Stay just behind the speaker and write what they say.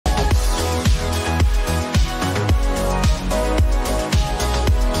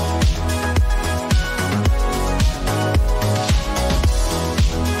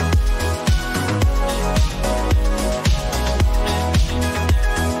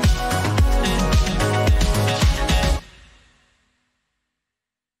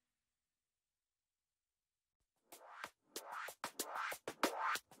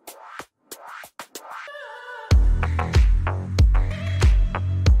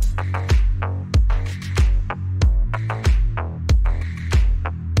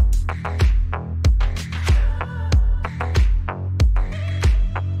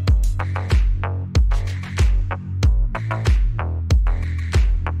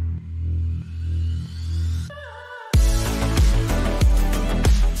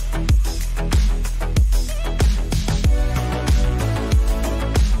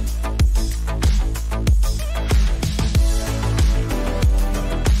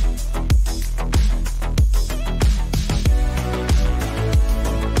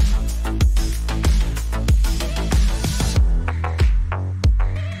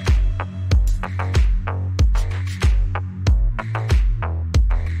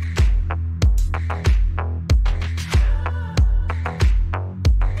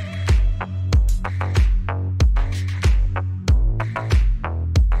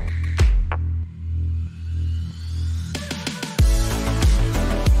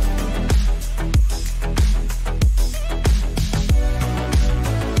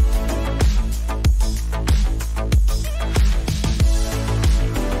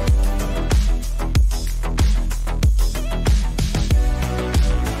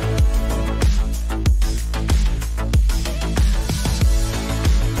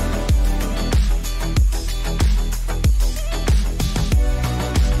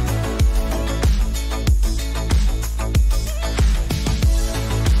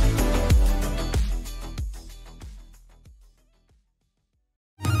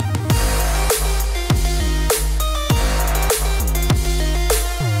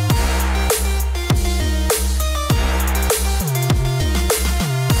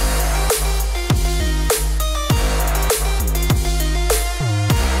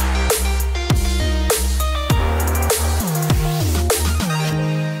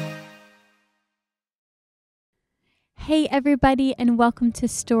everybody, and welcome to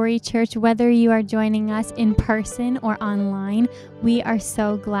Story Church. Whether you are joining us in person or online, we are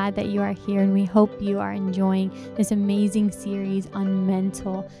so glad that you are here, and we hope you are enjoying this amazing series on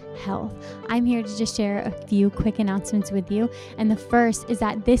mental health. I'm here to just share a few quick announcements with you, and the first is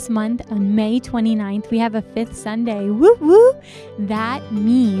that this month on May 29th, we have a fifth Sunday. Woo woo! That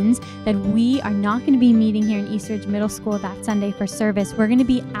means that we are not going to be meeting here in Eastridge Middle School that Sunday for service. We're going to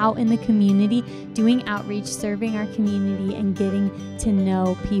be out in the community doing outreach, serving our community, and getting to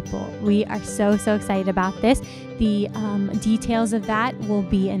know people. We are so excited about this. The details of that will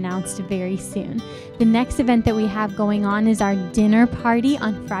be announced very soon. The next event that we have going on is our dinner party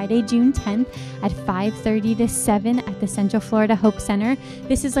on Friday, June 10th at 5:30 to 7 at the Central Florida Hope Center.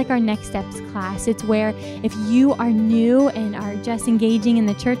 This is like our Next Steps class. It's where if you are new and are just engaging in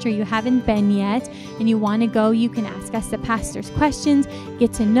the church, or you haven't been yet and you want to go, you can ask us the pastor's questions,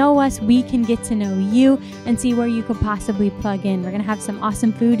 get to know us, we can get to know you, and see where you could possibly plug in. We're going to have some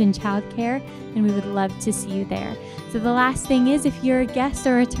awesome food and childcare, and we would love to see you there. So the last thing is, if you're a guest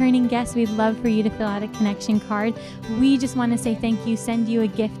or a returning guest, we'd love for you to fill out a connection card. We just want to say thank you, send you a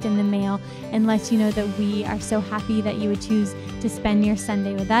gift in the mail, and let you know that we are so happy that you would choose to spend your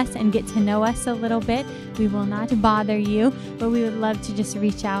Sunday with us and get to know us a little bit. We will not bother you, but we would love to just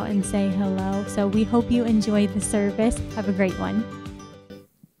reach out and say hello. So we hope you enjoyed the service. Have a great one.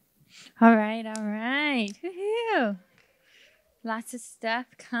 All right. Woo-hoo. Lots of stuff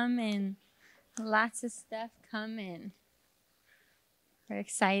coming. We're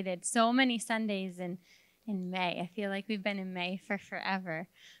excited. So many Sundays in May. I feel like we've been in May for forever,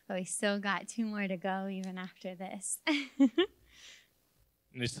 but we still got 2 more to go even after this.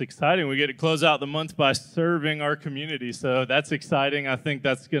 It's exciting. We get to close out the month by serving our community, so that's exciting. I think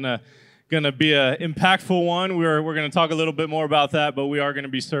that's gonna be an impactful one. We're going to talk a little bit more about that, but we are going to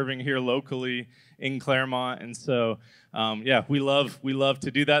be serving here locally in Clermont, and so we love to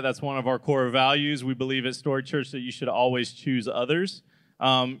do that. That's one of our core values. We believe at Story Church that you should always choose others,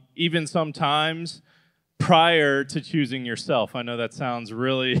 even sometimes prior to choosing yourself. I know that sounds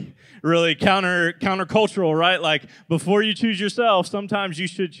really countercultural, right? Like, before you choose yourself, sometimes you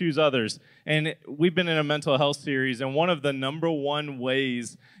should choose others. And we've been in a mental health series, and one of the number one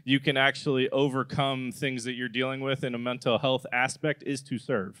ways you can actually overcome things that you're dealing with in a mental health aspect is to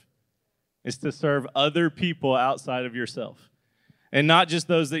serve. It's to serve other people outside of yourself. And not just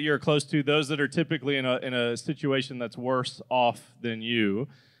those that you're close to, those that are typically in a situation that's worse off than you.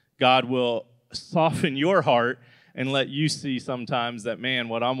 God will soften your heart and let you see sometimes that, man,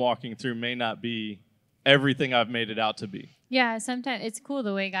 what I'm walking through may not be everything I've made it out to be. Yeah, sometimes it's cool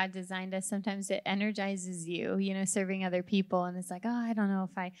the way God designed us. Sometimes it energizes you, serving other people. And it's like, oh, I don't know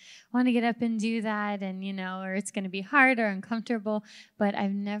if I want to get up and do that. And, or it's going to be hard or uncomfortable. But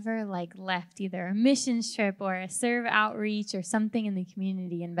I've never left either a missions trip or a serve outreach or something in the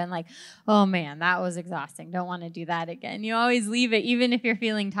community and been like, oh man, that was exhausting. Don't want to do that again. You always leave it, even if you're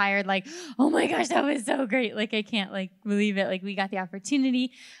feeling tired, like, oh my gosh, that was so great. I can't believe it. We got the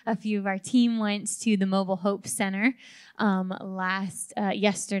opportunity. A few of our team went to the Mobile Hope Center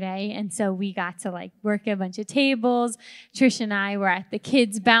yesterday, and so we got to work a bunch of tables. Trish and I were at the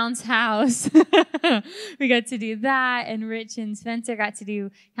kids' bounce house. We got to do that, and Rich and Spencer got to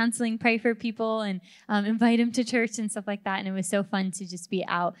do counseling, pray for people, and invite them to church and stuff like that. And it was so fun to just be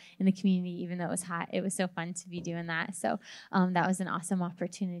out in the community, even though it was hot. It was so fun to be doing that. So that was an awesome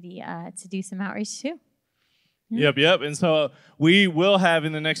opportunity to do some outreach too. Yep. And so we will have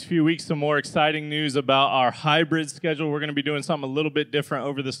in the next few weeks some more exciting news about our hybrid schedule. We're going to be doing something a little bit different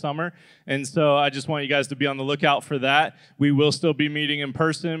over the summer. And so I just want you guys to be on the lookout for that. We will still be meeting in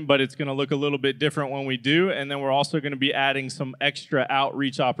person, but it's going to look a little bit different when we do. And then we're also going to be adding some extra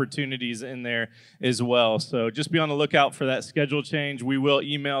outreach opportunities in there as well. So just be on the lookout for that schedule change. We will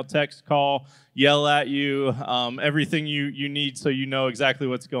email, text, call, yell at you, everything you need so you know exactly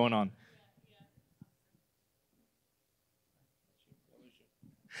what's going on.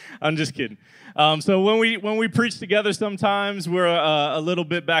 I'm just kidding. So when we preach together, sometimes we're a little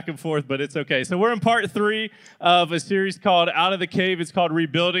bit back and forth, but it's okay. So we're in part 3 of a series called Out of the Cave. It's called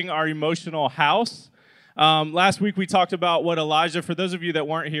Rebuilding Our Emotional House. Last week we talked about what Elijah, for those of you that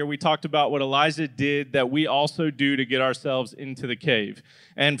weren't here, we talked about what Elijah did that we also do to get ourselves into the cave.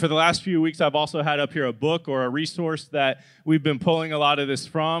 And for the last few weeks, I've also had up here a book or a resource that we've been pulling a lot of this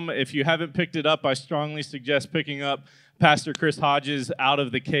from. If you haven't picked it up, I strongly suggest picking up Pastor Chris Hodges' Out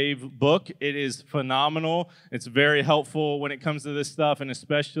of the Cave book. It is phenomenal. It's very helpful when it comes to this stuff, and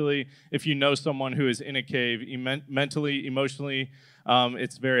especially if you know someone who is in a cave, mentally, emotionally,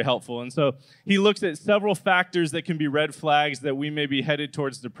 it's very helpful. And so he looks at several factors that can be red flags that we may be headed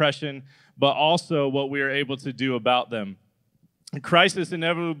towards depression, but also what we are able to do about them. Crisis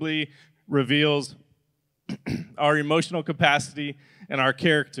inevitably reveals our emotional capacity and our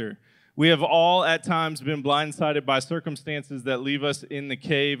character. We have all at times been blindsided by circumstances that leave us in the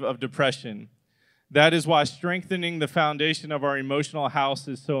cave of depression. That is why strengthening the foundation of our emotional house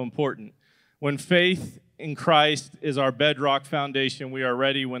is so important. When faith in Christ is our bedrock foundation, we are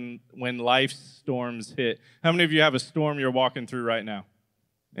ready when life's storms hit. How many of you have a storm you're walking through right now?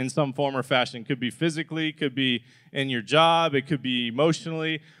 In some form or fashion. Could be physically, could be in your job, it could be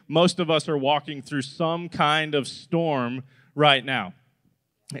emotionally. Most of us are walking through some kind of storm right now.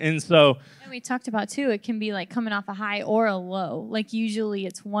 And we talked about too, it can be like coming off a high or a low. Like usually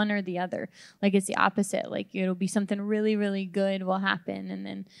it's one or the other. Like it's the opposite. Like it'll be something really, really good will happen, and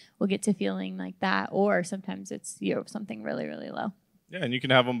then we'll get to feeling like that. Or sometimes it's something really, really low. Yeah, and you can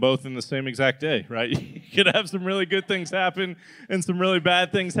have them both in the same exact day, right? You could have some really good things happen and some really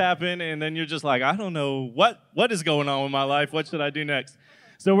bad things happen, and then you're just like, I don't know what is going on with my life. What should I do next?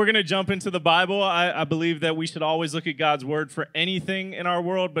 So we're going to jump into the Bible. I believe that we should always look at God's word for anything in our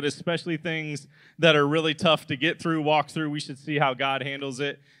world, but especially things that are really tough to get through, walk through. We should see how God handles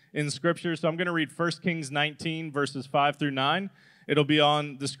it in Scripture. So I'm going to read 1 Kings 19, verses 5 through 9. It'll be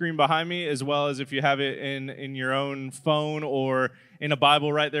on the screen behind me, as well as if you have it in your own phone or in a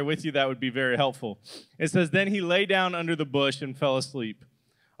Bible right there with you, that would be very helpful. It says, "Then he lay down under the bush and fell asleep.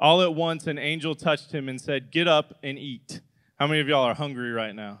 All at once an angel touched him and said, 'Get up and eat.'" How many of y'all are hungry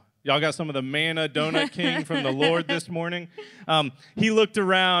right now? Y'all got some of the manna donut king from the Lord this morning? He looked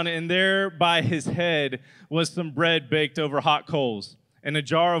around, and there by his head was some bread baked over hot coals and a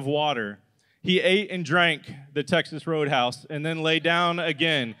jar of water. He ate and drank the Texas Roadhouse and then lay down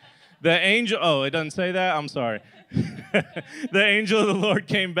again. The angel, it doesn't say that? I'm sorry. The angel of the Lord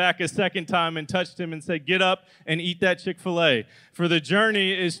came back a second time and touched him and said, "Get up and eat that Chick-fil-A, for the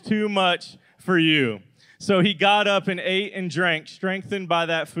journey is too much for you." So he got up and ate and drank, strengthened by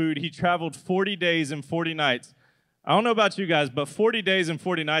that food. He traveled 40 days and 40 nights. I don't know about you guys, but 40 days and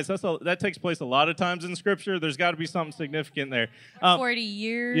 40 nights, that takes place a lot of times in Scripture. There's got to be something significant there. 40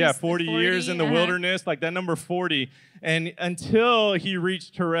 years. Yeah, 40 years in the wilderness, like that number 40. And until he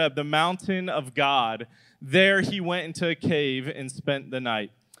reached Horeb, the mountain of God, there he went into a cave and spent the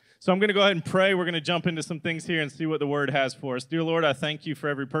night. So I'm going to go ahead and pray. We're going to jump into some things here and see what the Word has for us. Dear Lord, I thank you for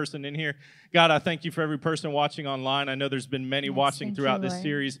every person in here. God, I thank you for every person watching online. I know there's been many watching throughout this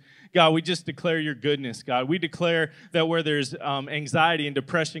series. God, we just declare your goodness, God. We declare that where there's anxiety and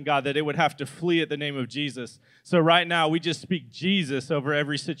depression, God, that it would have to flee at the name of Jesus. So right now, we just speak Jesus over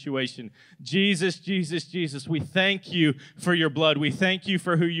every situation. Jesus, Jesus, Jesus. We thank you for your blood. We thank you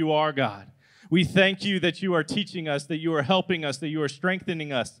for who you are, God. We thank you that you are teaching us, that you are helping us, that you are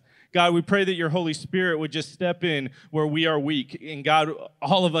strengthening us. God, we pray that your Holy Spirit would just step in where we are weak. And God,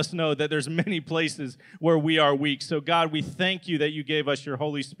 all of us know that there's many places where we are weak. So God, we thank you that you gave us your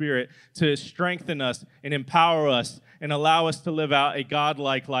Holy Spirit to strengthen us and empower us and allow us to live out a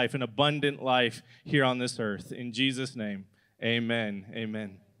God-like life, an abundant life here on this earth. In Jesus' name, amen.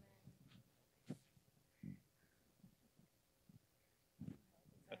 Amen.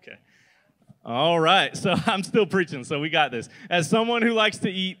 Okay. All right. So I'm still preaching, so we got this. As someone who likes to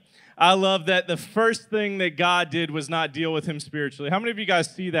eat, I love that the first thing that God did was not deal with him spiritually. How many of you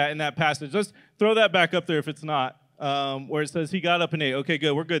guys see that in that passage? Let's throw that back up there if it's not, where it says he got up and ate. Okay,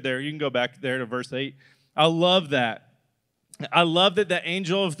 good. We're good there. You can go back there to verse 8. I love that. I love that the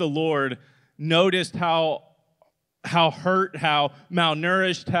angel of the Lord noticed how hurt, how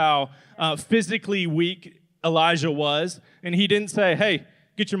malnourished, how physically weak Elijah was. And he didn't say, "Hey,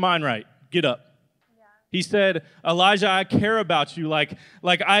 get your mind right. Get up." He said, "Elijah, I care about you. Like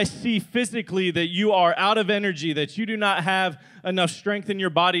I see physically that you are out of energy, that you do not have enough strength in your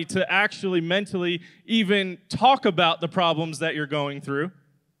body to actually mentally even talk about the problems that you're going through."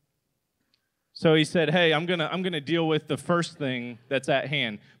 So he said, "Hey, I'm gonna deal with the first thing that's at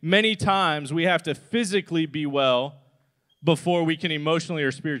hand." Many times we have to physically be well before we can emotionally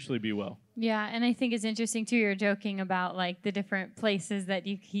or spiritually be well. Yeah, and I think it's interesting, too, you're joking about, like, the different places that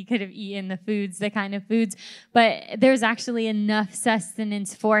he could have eaten the foods, the kind of foods, but there's actually enough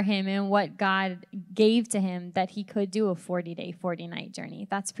sustenance for him and what God gave to him that he could do a 40-day, 40-night journey.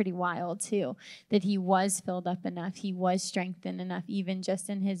 That's pretty wild, too, that he was filled up enough, he was strengthened enough, even just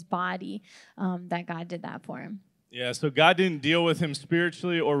in his body, that God did that for him. Yeah, so God didn't deal with him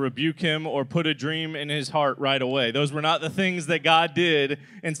spiritually or rebuke him or put a dream in his heart right away. Those were not the things that God did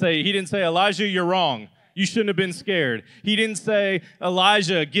and say, he didn't say, "Elijah, you're wrong. You shouldn't have been scared." He didn't say,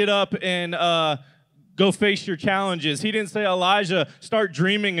 "Elijah, get up and go face your challenges." He didn't say, "Elijah, start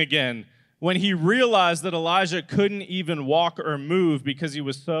dreaming again." When he realized that Elijah couldn't even walk or move because he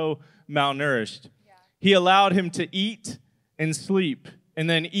was so malnourished. He allowed him to eat and sleep, and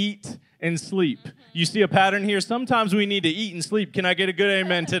then eat and sleep. You see a pattern here? Sometimes we need to eat and sleep. Can I get a good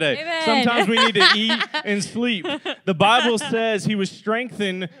amen today? Amen. Sometimes we need to eat and sleep. The Bible says he was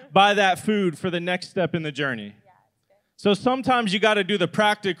strengthened by that food for the next step in the journey. So sometimes you got to do the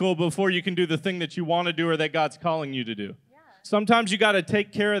practical before you can do the thing that you want to do or that God's calling you to do. Sometimes you got to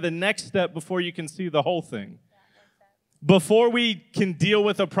take care of the next step before you can see the whole thing. Before we can deal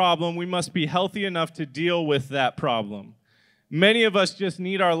with a problem, we must be healthy enough to deal with that problem. Many of us just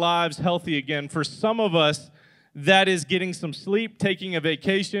need our lives healthy again. For some of us, that is getting some sleep, taking a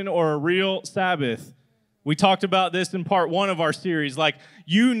vacation, or a real Sabbath. We talked about this in part 1 of our series. Like,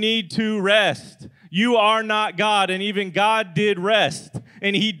 you need to rest. You are not God, and even God did rest,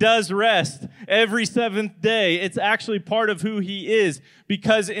 and he does rest every 7th day. It's actually part of who he is,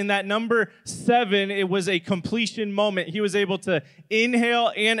 because in that number 7, it was a completion moment. He was able to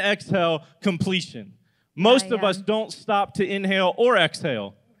inhale and exhale completion. Most of us don't stop to inhale or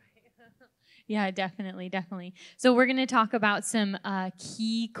exhale. Yeah, definitely. So we're going to talk about some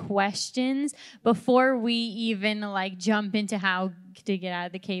key questions before we even jump into how to get out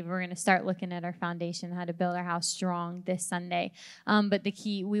of the cave. We're going to start looking at our foundation, how to build our house strong this Sunday. But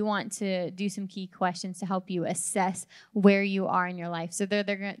we want to do some key questions to help you assess where you are in your life. So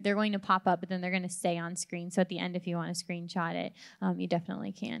they're going to pop up, but then they're going to stay on screen. So at the end, if you want to screenshot it, you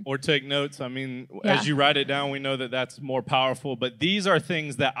definitely can. Or take notes. I mean, as you write it down, we know that that's more powerful. But these are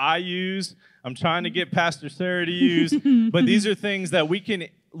things that I use. I'm trying to get Pastor Sarah to use. But these are things that we can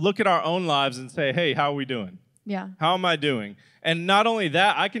look at our own lives and say, hey, how are we doing? Yeah. How am I doing? And not only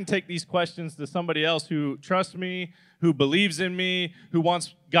that, I can take these questions to somebody else who trusts me, who believes in me, who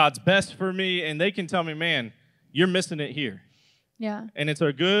wants God's best for me, and they can tell me, man, you're missing it here. Yeah. And it's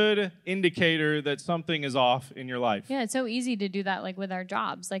a good indicator that something is off in your life. Yeah, it's so easy to do that with our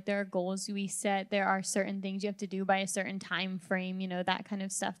jobs. There are goals we set. There are certain things you have to do by a certain time frame, that kind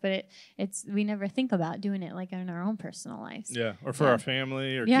of stuff. But we never think about doing it in our own personal lives. Yeah, or for our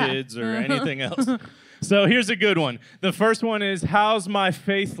family or kids or anything else. So here's a good one. The first one is, how's my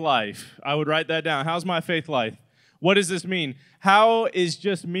faith life? I would write that down. How's my faith life? What does this mean? How is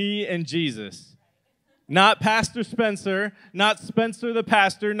just me and Jesus? Not Pastor Spencer, not Spencer the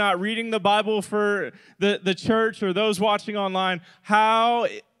pastor, not reading the Bible for the church or those watching online. How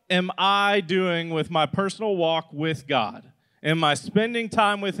am I doing with my personal walk with God? Am I spending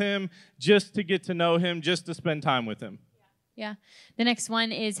time with him just to get to know him, just to spend time with him? Yeah. The next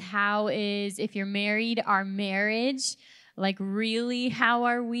one is, if you're married, our marriage, really, how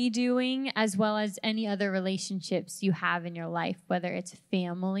are we doing, as well as any other relationships you have in your life, whether it's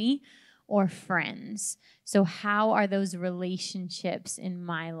family or friends. So how are those relationships in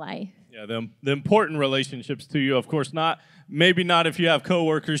my life? Yeah, the important relationships to you, of course, maybe not if you have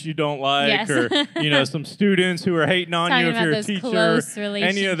coworkers you don't like, or some students who are hating on you if you're a teacher,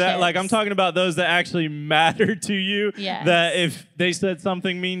 any of that. I'm talking about those that actually matter to you. Yes. That if they said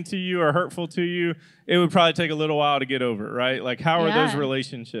something mean to you or hurtful to you, it would probably take a little while to get over it, right? How are those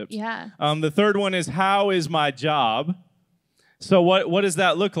relationships? Yeah. The third one is, how is my job? So what does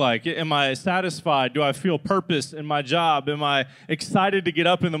that look like? Am I satisfied? Do I feel purpose in my job? Am I excited to get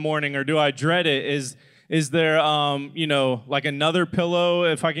up in the morning, or do I dread it? Is there another pillow?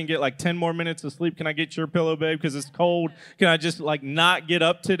 If I can get 10 more minutes of sleep, can I get your pillow, babe? Because it's cold. Can I just not get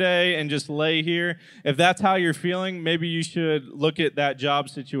up today and just lay here? If that's how you're feeling, maybe you should look at that job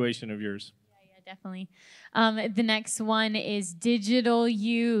situation of yours. Yeah, definitely. The next one is digital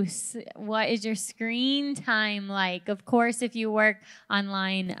use. What is your screen time like? Of course, if you work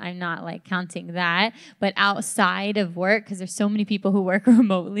online, I'm not counting that, but outside of work, because there's so many people who work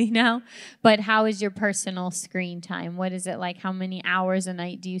remotely now. But how is your personal screen time? What is it like? How many hours a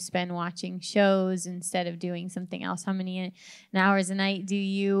night do you spend watching shows instead of doing something else? How many hours a night do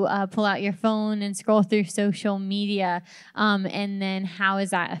you pull out your phone and scroll through social media? And then how is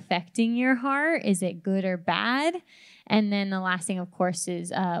that affecting your heart? Is it good or bad? And then the last thing, of course,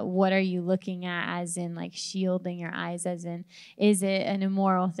 is what are you looking at, as in shielding your eyes, as in, is it an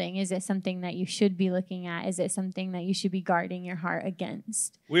immoral thing? Is it something that you should be looking at? Is it something that you should be guarding your heart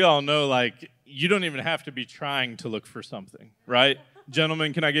against? We all know, you don't even have to be trying to look for something, right?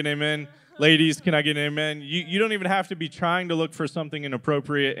 Gentlemen, can I get an amen? Ladies, can I get an amen? You don't even have to be trying to look for something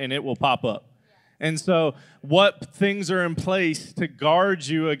inappropriate, and it will pop up. And so what things are in place to guard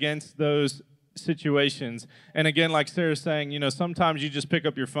you against those situations? And again, like Sarah's saying, sometimes you just pick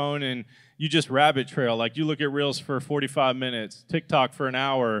up your phone and you just rabbit trail. You look at Reels for 45 minutes, TikTok for an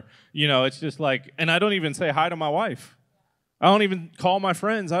hour. It's just and I don't even say hi to my wife. I don't even call my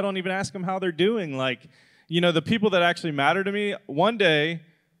friends. I don't even ask them how they're doing. The people that actually matter to me, one day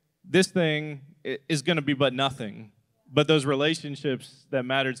this thing is going to be but nothing. But those relationships that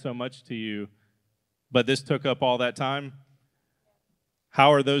mattered so much to you, but this took up all that time,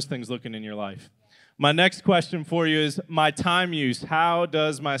 how are those things looking in your life? My next question for you is my time use. How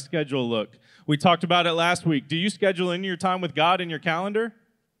does my schedule look? We talked about it last week. Do you schedule in your time with God in your calendar?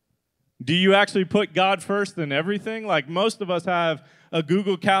 Do you actually put God first in everything? Like most of us have a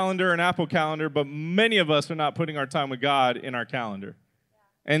Google Calendar, an Apple Calendar, but many of us are not putting our time with God in our calendar.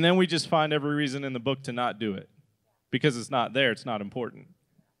 And then we just find every reason in the book to not do it. Because it's not there, it's not important.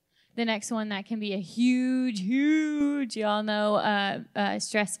 The next one that can be a huge, y'all know,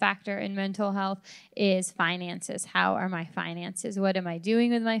 stress factor in mental health is finances. How are my finances? What am I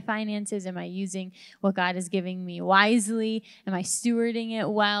doing with my finances? Am I using what God is giving me wisely? Am I stewarding it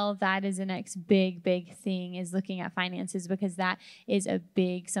well? That is the next big thing, is looking at finances, because that is a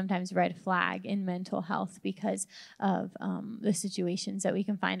big, sometimes red flag in mental health because of the situations that we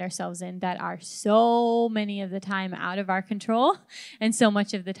can find ourselves in that are so many of the time out of our control, and so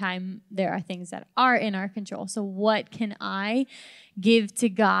much of the time there are things that are in our control. So what can I give to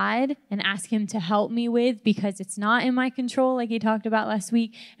God and ask him to help me with, because it's not in my control, like he talked about last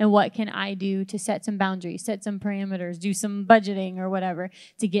week? And what can I do to set some boundaries, set some parameters, do some budgeting or whatever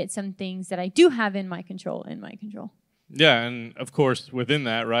to get some things that I do have in my control? Yeah, and of course within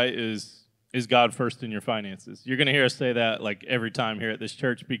that, right, is God first in your finances. You're going to hear us say that like every time here at this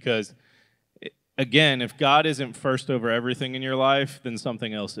church, because again, if God isn't first over everything in your life, then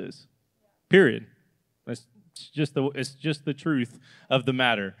something else is. Period. It's just the truth of the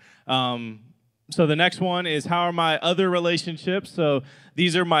matter. So the next one is, how are my other relationships? So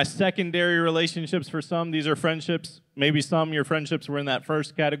these are my secondary relationships for some. These are friendships. Maybe some your friendships were in that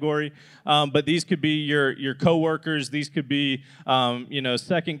first category. But these could be your coworkers. These could be,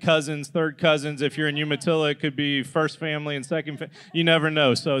 second cousins, third cousins. If you're in Umatilla, it could be first family and second. You never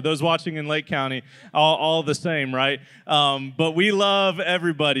know. So those watching in Lake County, all the same, right? But we love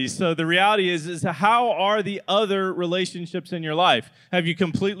everybody. So the reality is how are the other relationships in your life? Have you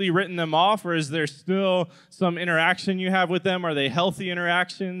completely written them off, or is there still some interaction you have with them? Are they healthy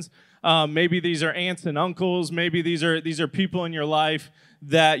interactions? Maybe these are aunts and uncles. Maybe these are people in your life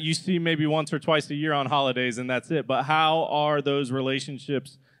that you see maybe once or twice a year on holidays, and that's it. But how are those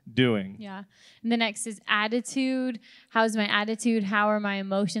relationships doing? Yeah. And the next is attitude. How's my attitude? How are my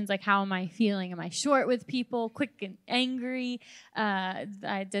emotions? Like, how am I feeling? Am I short with people, quick and angry?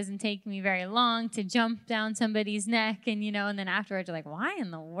 It doesn't take me very long to jump down somebody's neck, and then afterwards you're like, why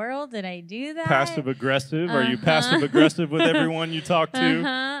in the world did I do that? Passive aggressive. Are you passive aggressive with everyone you talk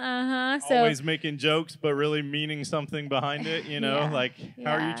to? So, always making jokes, but really meaning something behind it.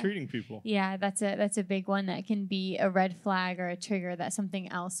 How are you treating people? Yeah, that's a big one that can be a red flag or a trigger that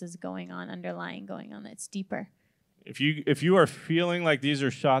something else is going on that's deeper. If you are feeling like these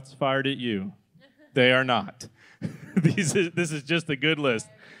are shots fired at you, they are not. This is just a good list.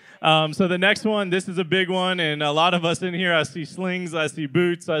 So the next one, this is a big one, and a lot of us in here, I see slings, I see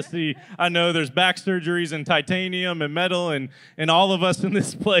boots, I know there's back surgeries and titanium and metal, and all of us in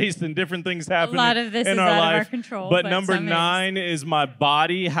this place, and different things happen in our life. A lot of this is out of our control. But number 9 is my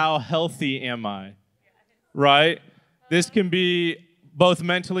body. How healthy am I? Right? This can be both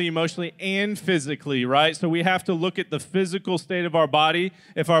mentally, emotionally, and physically, right? So we have to look at the physical state of our body.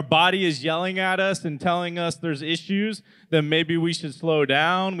 If our body is yelling at us and telling us there's issues, then maybe we should slow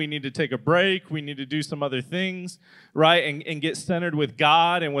down. We need to take a break. We need to do some other things, right? And get centered with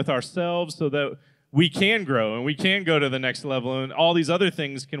God and with ourselves so that we can grow and we can go to the next level, and all these other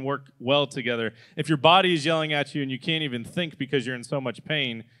things can work well together. If your body is yelling at you and you can't even think because you're in so much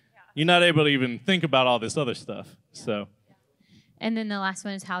pain, you're not able to even think about all this other stuff. So. And then the last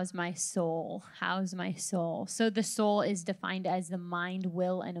one is, how's my soul? How's my soul? So the soul is defined as the mind,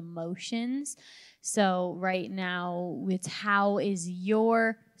 will, and emotions. So right now, it's how is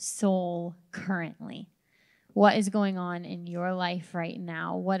your soul currently? What is going on in your life right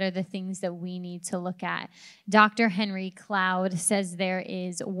now? What are the things that we need to look at? Dr. Henry Cloud says there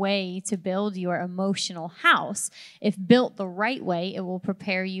is a way to build your emotional house. If built the right way, it will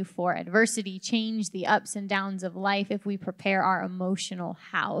prepare you for adversity, change, the ups and downs of life if we prepare our emotional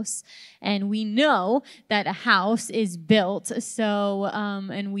house. And we know that a house is built,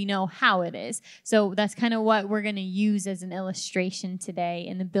 and we know how it is. So that's kind of what we're going to use as an illustration today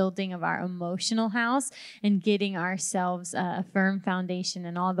in the building of our emotional house, and getting ourselves a firm foundation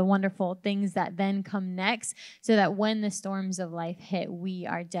and all the wonderful things that then come next, so that when the storms of life hit, we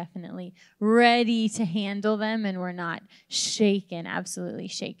are definitely ready to handle them and we're not shaken, absolutely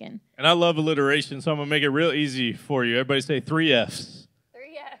shaken. And I love alliteration, so I'm going to make it real easy for you. Everybody say 3 Fs.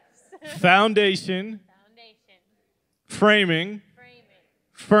 3 Fs. Foundation. Framing.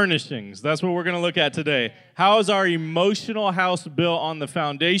 Furnishings. That's what we're going to look at today. How is our emotional house built on the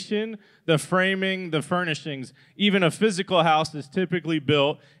foundation, the framing, the furnishings? Even a physical house is typically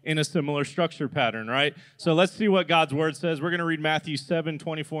built in a similar structure pattern, right? So let's see what God's word says. We're going to read Matthew 7,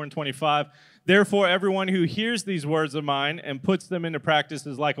 24 and 25. Therefore, everyone who hears these words of mine and puts them into practice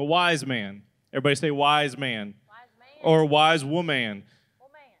is like a wise man. Everybody say wise man. Wise man. Or wise woman.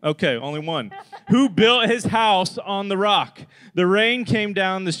 Okay, only one. Who built his house on the rock? The rain came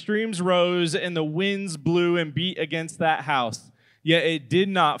down, the streams rose, and the winds blew and beat against that house. Yet it did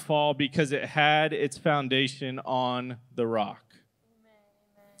not fall because it had its foundation on the rock.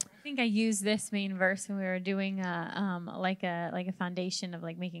 I think I used this main verse when we were doing a foundation of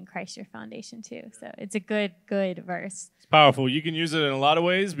like making Christ your foundation too. So it's a good verse. It's powerful. You can use it in a lot of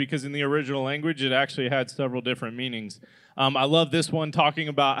ways because in the original language it actually had several different meanings. I love this one talking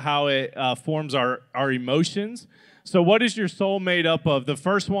about how it forms our emotions. So what is your soul made up of? The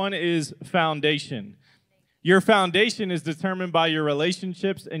first one is foundation. Your foundation is determined by your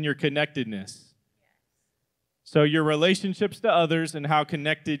relationships and your connectedness. So your relationships to others and how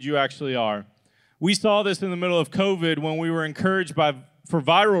connected you actually are. We saw this in the middle of COVID when we were encouraged for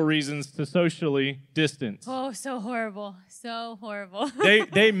viral reasons to socially distance. Oh, so horrible. So horrible.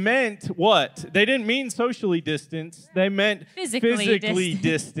 They meant what? They didn't mean socially distance. They meant physically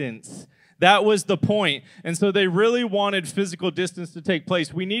distance. That was the point. And so they really wanted physical distance to take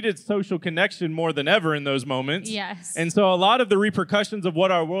place. We needed social connection more than ever in those moments. Yes. And so a lot of the repercussions of what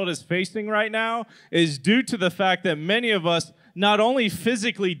our world is facing right now is due to the fact that many of us not only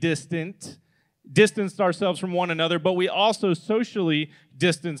physically distanced ourselves from one another, but we also socially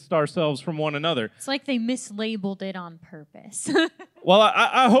distanced ourselves from one another. It's like they mislabeled it on purpose. Well,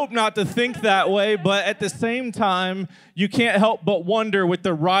 I hope not to think that way, but at the same time, you can't help but wonder with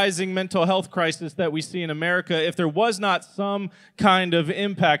the rising mental health crisis that we see in America, if there was not some kind of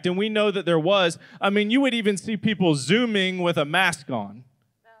impact, and we know that there was. I mean, you would even see people Zooming with a mask on,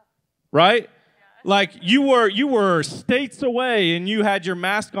 right? Like you were states away and you had your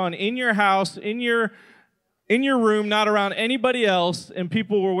mask on in your house, in your room, not around anybody else, and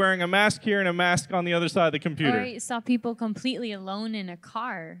people were wearing a mask here and a mask on the other side of the computer. Or you saw people completely alone in a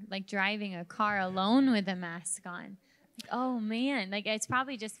car, like driving a car alone with a mask on. Like, oh man, like it's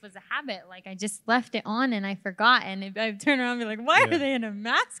probably just was a habit. Like I just left it on and I forgot. And I turn around and be like, why are they in a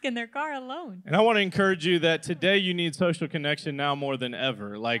mask in their car alone? And I want to encourage you that today you need social connection now more than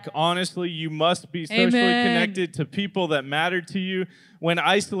ever. Like honestly, you must be socially connected to people that matter to you. When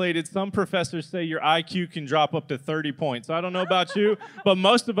isolated, some professors say your IQ can drop up to 30 points. I don't know about you, but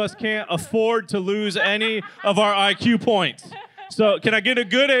most of us can't afford to lose any of our IQ points. So can I get a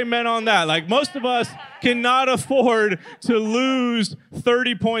good amen on that? Like most of us cannot afford to lose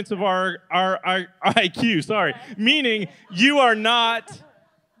 30 points of our IQ, sorry. Meaning you are not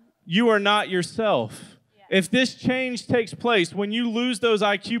yourself. If this change takes place, when you lose those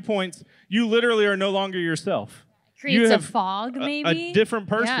IQ points, you literally are no longer yourself. Creates a fog, maybe? A different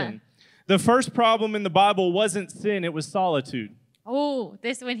person. Yeah. The first problem in the Bible wasn't sin, it was solitude. Oh,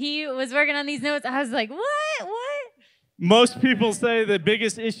 when he was working on these notes, I was like, what? Most people say the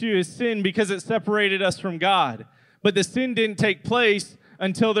biggest issue is sin because it separated us from God. But the sin didn't take place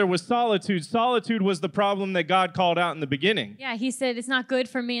until there was solitude. Solitude was the problem that God called out in the beginning. Yeah, he said, it's not good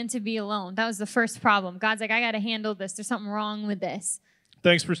for man to be alone. That was the first problem. God's like, I got to handle this. There's something wrong with this.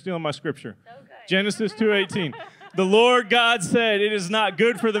 Thanks for stealing my scripture. So good. Genesis 2:18. The Lord God said, it is not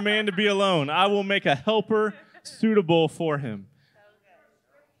good for the man to be alone. I will make a helper suitable for him.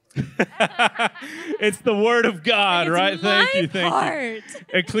 It's the word of God, right? Thank you.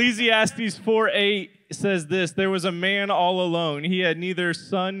 Ecclesiastes 4:8 says this, there was a man all alone. He had neither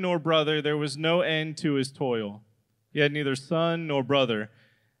son nor brother. There was no end to his toil. He had neither son nor brother.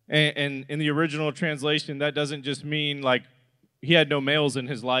 And in the original translation, that doesn't just mean like he had no males in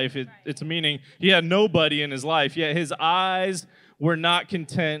his life. It's meaning he had nobody in his life, yet his eyes were not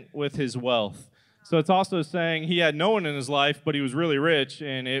content with his wealth. So it's also saying he had no one in his life, but he was really rich,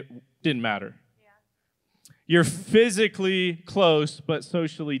 and it didn't matter. Yeah. You're physically close, but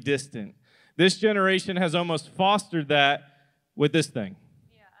socially distant. This generation has almost fostered that with this thing.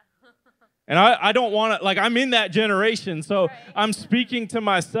 Yeah. And I don't want to, like, I'm in that generation, so right. I'm speaking to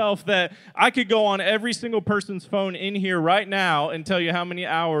myself that I could go on every single person's phone in here right now and tell you how many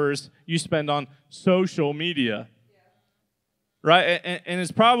hours you spend on social media. Yeah. Right? And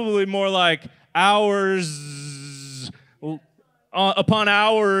it's probably more like hours upon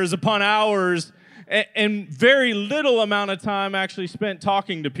hours upon hours, and very little amount of time actually spent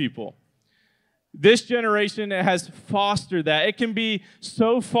talking to people. This generation has fostered that. It can be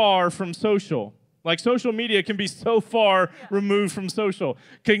so far from social. Like social media can be so far removed from social.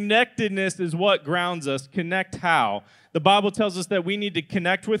 Connectedness is what grounds us. Connect how? The Bible tells us that we need to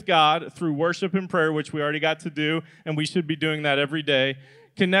connect with God through worship and prayer, which we already got to do, and we should be doing that every day.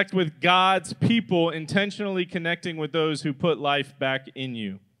 Connect with God's people, intentionally connecting with those who put life back in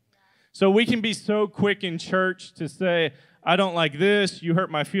you. So we can be so quick in church to say, I don't like this. You hurt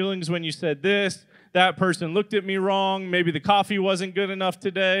my feelings when you said this. That person looked at me wrong. Maybe the coffee wasn't good enough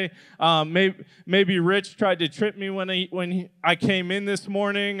today. Maybe Rich tried to trip me when I came in this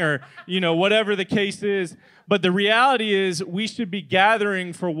morning, or whatever the case is. But the reality is, we should be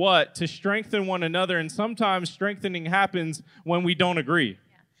gathering for what? To strengthen one another. And sometimes strengthening happens when we don't agree.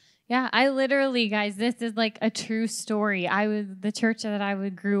 Yeah, I literally, guys, this is like a true story. The church that I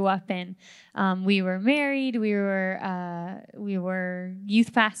grew up in. We were married. We were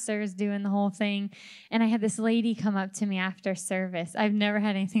youth pastors doing the whole thing. And I had this lady come up to me after service. I've never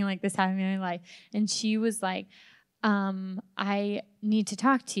had anything like this happen in my life. And she was like, I need to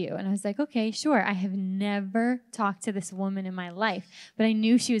talk to you. And I was like, okay, sure. I have never talked to this woman in my life, but I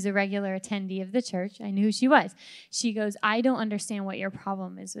knew she was a regular attendee of the church. I knew who she was. She goes, I don't understand what your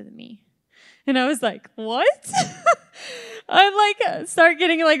problem is with me. And I was like, what? I start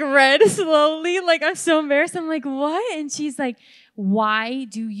getting red slowly. I'm so embarrassed. I'm like, what? And she's like, why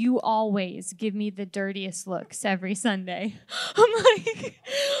do you always give me the dirtiest looks every Sunday? I'm like,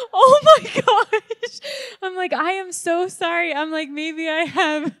 oh my gosh. I'm like, I am so sorry. I'm like, maybe I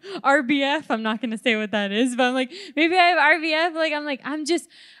have RBF. I'm not going to say what that is, but I'm like, maybe I have RBF.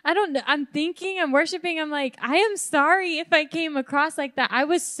 I'm thinking, I'm worshiping. I'm like, I am sorry if I came across like that. I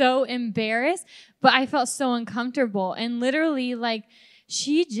was so embarrassed, but I felt so uncomfortable. And literally,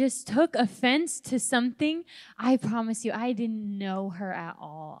 she just took offense to something. I promise you, I didn't know her at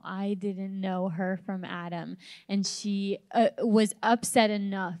all. I didn't know her from Adam. And she was upset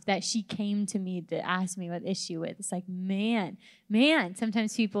enough that she came to me to ask me what issue with. It's like, man,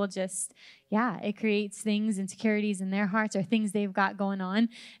 sometimes people just, it creates things, insecurities in their hearts or things they've got going on.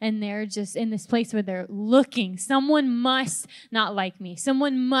 And they're just in this place where they're looking. Someone must not like me.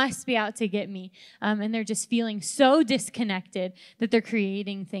 Someone must be out to get me. And they're just feeling so disconnected that they're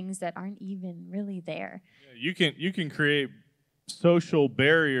creating things that aren't even really there. Yeah, you can create social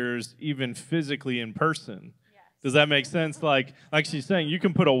barriers even physically in person. Yes. Does that make sense? Like she's saying, you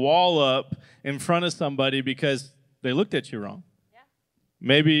can put a wall up in front of somebody because they looked at you wrong.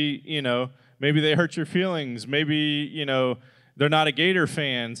 Maybe they hurt your feelings. Maybe, they're not a Gator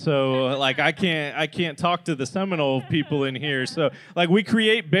fan. So I can't talk to the Seminole people in here. So we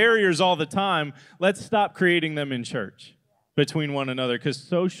create barriers all the time. Let's stop creating them in church between one another, because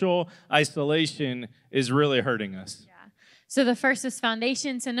social isolation is really hurting us. So the first is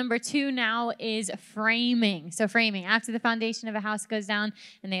foundation. So number 2 now is framing. So framing. After the foundation of a house goes down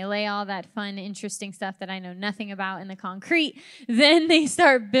and they lay all that fun, interesting stuff that I know nothing about in the concrete, then they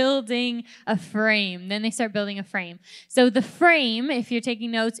start building a frame. So the frame, if you're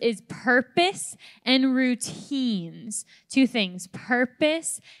taking notes, is purpose and routines. 2 things,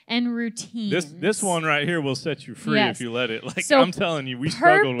 purpose and routines. This one right here will set you free if you let it. I'm telling you, we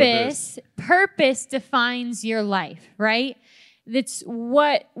struggled with this. Purpose defines your life, right? That's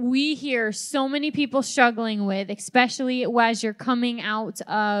what we hear so many people struggling with, especially as you're coming out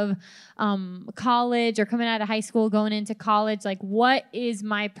of college or coming out of high school, going into college. What is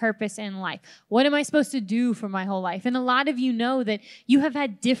my purpose in life? What am I supposed to do for my whole life? And a lot of you know that you have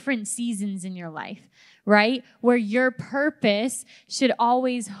had different seasons in your life, right? Where your purpose should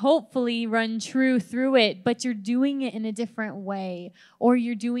always hopefully run true through it, but you're doing it in a different way, or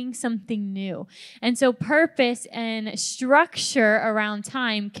you're doing something new. And so purpose and structure around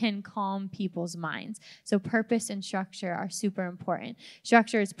time can calm people's minds. So purpose and structure are super important.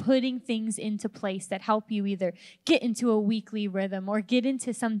 Structure is putting things into place that help you either get into a weekly rhythm or get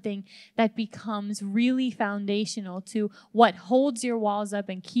into something that becomes really foundational to what holds your walls up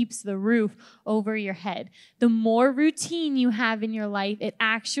and keeps the roof over your head. The more routine you have in your life, it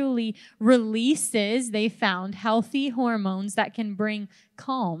actually releases, they found, healthy hormones that can bring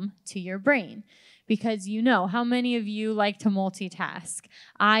calm to your brain. Because how many of you like to multitask?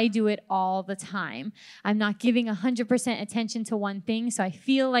 I do it all the time. I'm not giving 100% attention to one thing, so I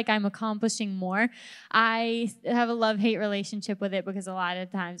feel like I'm accomplishing more. I have a love-hate relationship with it because a lot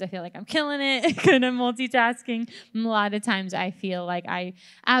of times I feel like I'm killing it, good at multitasking. And a lot of times I feel like I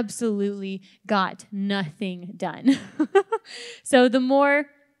absolutely got nothing done. So the more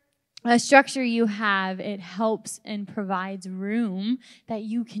a structure you have, it helps and provides room that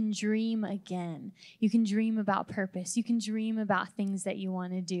you can dream again. You can dream about purpose. You can dream about things that you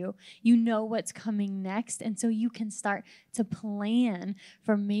want to do. You know what's coming next, and so you can start to plan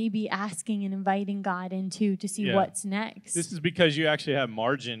for maybe asking and inviting God into to see what's next. This is because you actually have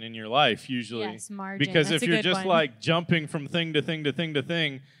margin in your life, usually. Yes, margin. Because That's if you're just like jumping from thing to thing to thing to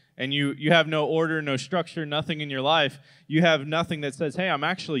thing, and you have no order, no structure, nothing in your life, you have nothing that says, hey, I'm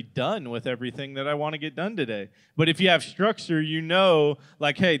actually done with everything that I want to get done today. But if you have structure, you know,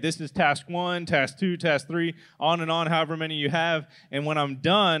 like, hey, this is task 1, task 2, task 3, on, however many you have. And when I'm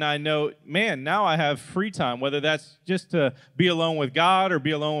done, I know, man, now I have free time, whether that's just to be alone with God or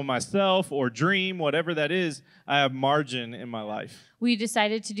be alone with myself or dream, whatever that is, I have margin in my life. We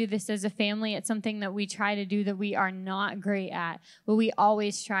decided to do this as a family. It's something that we try to do that we are not great at, but we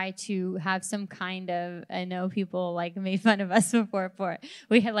always try to have some kind of, I know people like made fun of us before for it.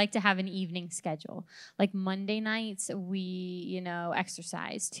 We like to have an evening schedule. Like Monday nights, we,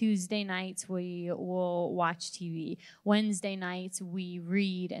 exercise. Tuesday nights, we will watch TV. Wednesday nights, we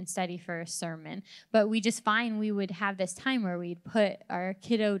read and study for a sermon. But we just find we would have this time where we'd put our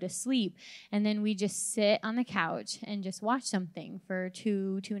kiddo to sleep, and then we just sit on the couch and just watch something for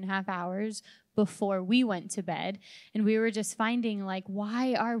 2.5 hours before we went to bed. And we were just finding, like,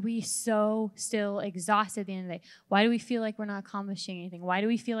 why are we so still exhausted at the end of the day? Why do we feel like we're not accomplishing anything? Why do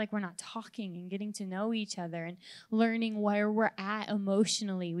we feel like we're not talking and getting to know each other and learning where we're at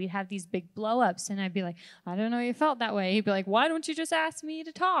emotionally? We'd have these big blow-ups, and I'd be like, I don't know you felt that way. He'd be like, why don't you just ask me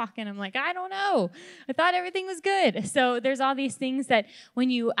to talk? And I'm like, I don't know. I thought everything was good. So there's all these things that when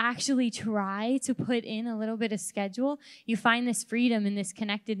you actually try to put in a little bit of schedule, you find this freedom and this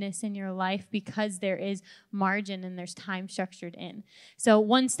connectedness in your life because there is margin and there's time structured in. So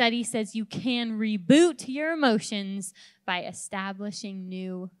one study says you can reboot your emotions by establishing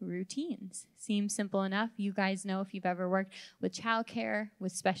new routines. Seems simple enough. You guys know if you've ever worked with childcare,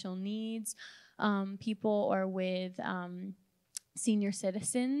 with special needs people, or with senior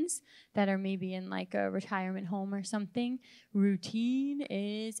citizens that are maybe in like a retirement home or something, routine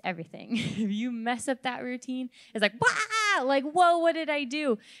is everything. If you mess up that routine, it's like, wah! Like, whoa, what did I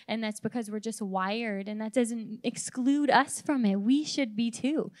do? And that's because we're just wired, and that doesn't exclude us from it. We should be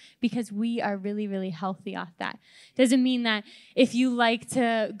too, because we are really, really healthy off that. Doesn't mean that if you like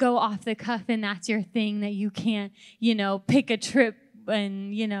to go off the cuff and that's your thing, that you can't, pick a trip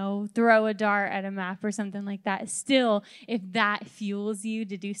and, throw a dart at a map or something like that. Still, if that fuels you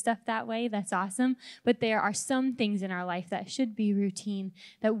to do stuff that way, that's awesome. But there are some things in our life that should be routine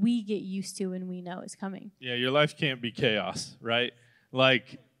that we get used to and we know is coming. Yeah, your life can't be chaos, right?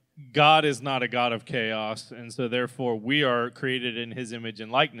 Like, God is not a God of chaos, and so therefore we are created in his image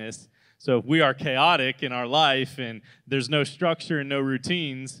and likeness. So if we are chaotic in our life and there's no structure and no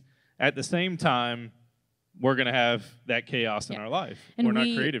routines, at the same time, we're going to have that chaos in our life. And we're not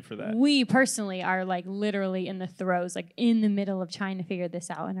created for that. We personally are like literally in the throes, like in the middle of trying to figure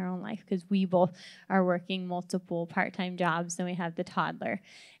this out in our own life, because we both are working multiple part-time jobs, and we have the toddler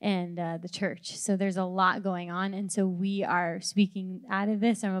and the church. So there's a lot going on. And so we are speaking out of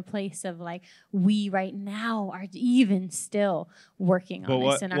this from a place of like, we right now are even still working on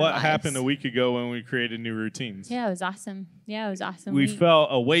this in our lives. What happened a week ago when we created new routines? Yeah, it was awesome. We felt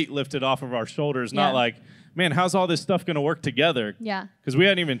a weight lifted off of our shoulders, not like, man, how's all this stuff going to work together? Yeah. Because we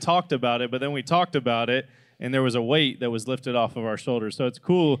hadn't even talked about it, but then we talked about it, and there was a weight that was lifted off of our shoulders. So it's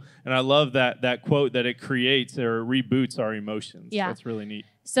cool, and I love that quote that it creates or reboots our emotions. Yeah. That's really neat.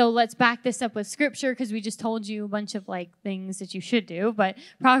 So let's back this up with scripture, because we just told you a bunch of like things that you should do. But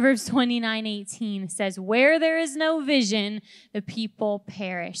Proverbs 29:18 says, where there is no vision, the people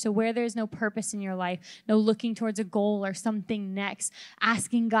perish. So where there is no purpose in your life, no looking towards a goal or something next,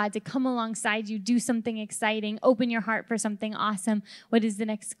 asking God to come alongside you, do something exciting, open your heart for something awesome. What is the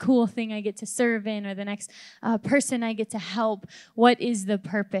next cool thing I get to serve in, or the next person I get to help? What is the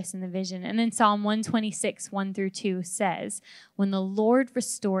purpose and the vision? And then Psalm 126:1-2 says, when the Lord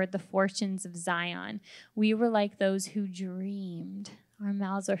restored the fortunes of Zion, we were like those who dreamed. Our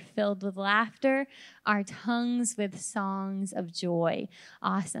mouths are filled with laughter, our tongues with songs of joy.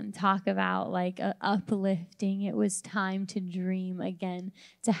 Awesome. Talk about like uplifting. It was time to dream again,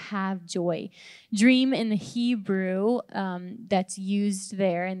 to have joy. Dream in the Hebrew that's used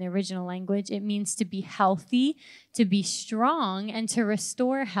there in the original language, it means to be healthy, to be strong, and to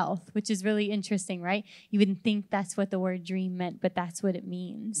restore health, which is really interesting, right? You wouldn't think that's what the word dream meant, but that's what it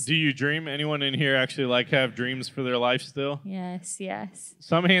means. Do you dream? Anyone in here actually like have dreams for their life still? Yes.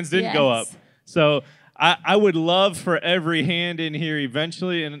 Some hands didn't go up. So I would love for every hand in here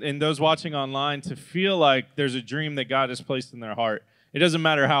eventually, and those watching online, to feel like there's a dream that God has placed in their heart. It doesn't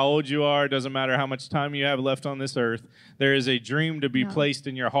matter how old you are. It doesn't matter how much time you have left on this earth. There is a dream to be placed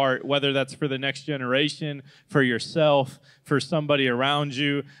in your heart, whether that's for the next generation, for yourself, for somebody around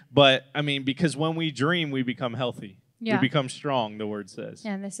you. But, I mean, because when we dream, we become healthy. We become strong, the word says.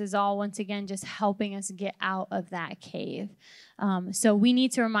 And this is all, once again, just helping us get out of that cave. So we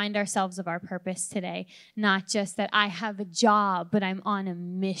need to remind ourselves of our purpose today, not just that I have a job, but I'm on a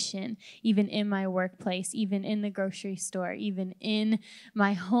mission, even in my workplace, even in the grocery store, even in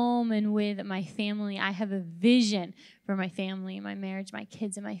my home and with my family. I have a vision for my family, my marriage, my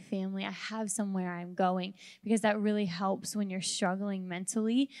kids, and my family. I have somewhere I'm going, because that really helps when you're struggling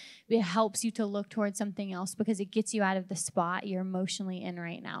mentally. It helps you to look towards something else, because it gets you out of the spot you're emotionally in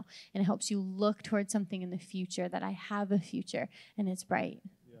right now, and it helps you look towards something in the future, that I have a future, and it's bright.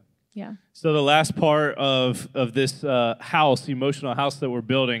 Yeah. So the last part of this house, emotional house that we're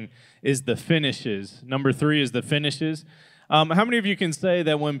building, is the finishes. Number 3 is the finishes. How many of you can say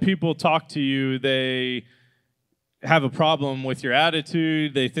that when people talk to you, they have a problem with your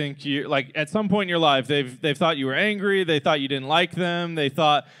attitude? They think you, like, at some point in your life, they've thought you were angry, they thought you didn't like them, they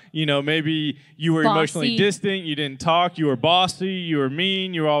thought, you know, maybe you were emotionally distant, you didn't talk, you were bossy, you were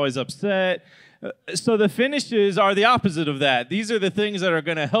mean, you were always upset. So the finishes are the opposite of that. These are the things that are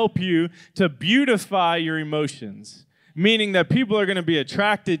going to help you to beautify your emotions, meaning that people are going to be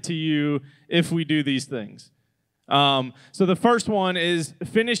attracted to you if we do these things. So the first one is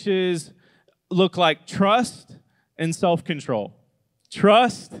finishes look like trust and self-control.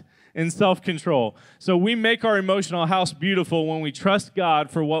 Trust and self-control. So we make our emotional house beautiful when we trust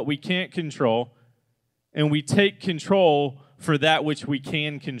God for what we can't control, and we take control for that which we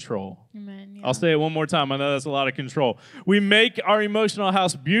can control. Amen, yeah. I'll say it one more time. I know that's a lot of control. We make our emotional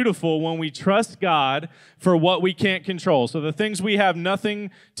house beautiful when we trust God for what we can't control. So the things we have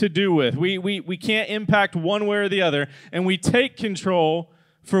nothing to do with, we can't impact one way or the other, and we take control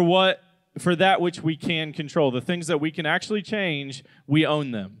for that which we can control. The things that we can actually change, we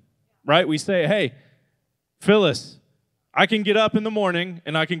own them, right? We say, hey, Phyllis, I can get up in the morning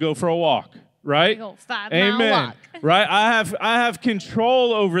and I can go for a walk, right? Go 5-mile walk. Right? I have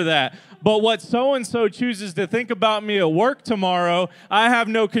control over that. But what so-and-so chooses to think about me at work tomorrow, I have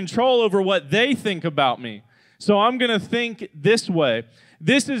no control over what they think about me. So I'm going to think this way.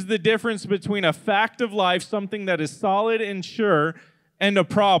 This is the difference between a fact of life, something that is solid and sure, and a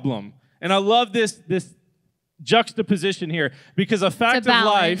problem. And I love this juxtaposition here, because a fact of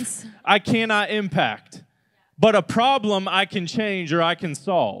life I cannot impact, but a problem I can change or I can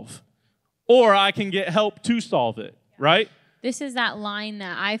solve, or I can get help to solve it, right? This is that line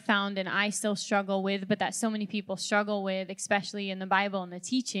that I found and I still struggle with, but that so many people struggle with, especially in the Bible and the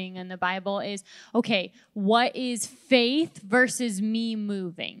teaching in the Bible, is, okay, what is faith versus me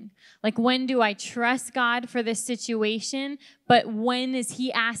moving? Like, when do I trust God for this situation, but when is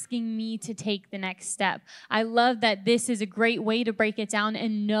he asking me to take the next step? I love that this is a great way to break it down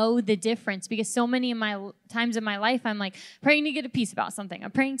and know the difference, because so many of my times in my life, I'm like praying to get a peace about something.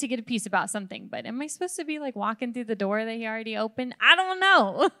 I'm praying to get a peace about something, but am I supposed to be like walking through the door that he already opened? I don't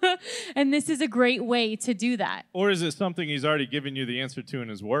know. And this is a great way to do that. Or is it something he's already given you the answer to in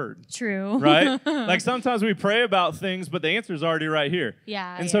his word? True. Right? Like, sometimes we pray about things, but the answer's already right here.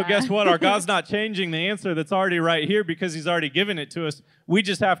 Yeah. And so guess what? Our God's not changing the answer that's already right here, because he's already given it to us. We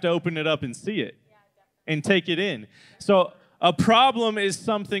just have to open it up and see it and take it in. So a problem is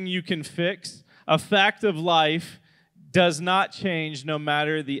something you can fix. A fact of life does not change no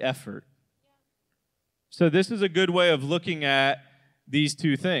matter the effort. So this is a good way of looking at these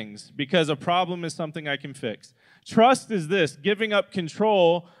two things, because a problem is something I can fix. Trust is this, giving up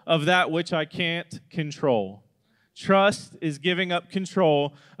control of that which I can't control. Trust is giving up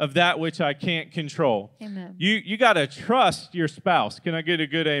control of that which I can't control. Amen. You got to trust your spouse. Can I get a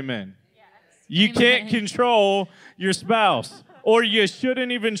good amen? Yes. You Amen. can't control your spouse. Or you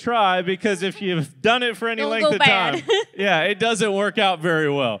shouldn't even try, because if you've done it for any length of time, yeah, it doesn't work out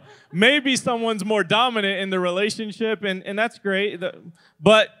very well. Maybe someone's more dominant in the relationship, and that's great.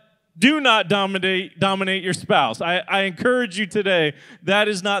 But do not dominate your spouse. I encourage you today, that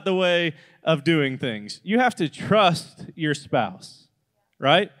is not the way of doing things. You have to trust your spouse,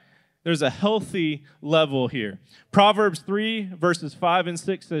 right? There's a healthy level here. Proverbs 3, verses 5 and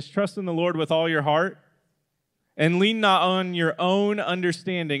 6 says, trust in the Lord with all your heart, and lean not on your own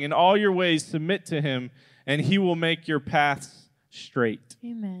understanding. In all your ways submit to him, and he will make your paths straight.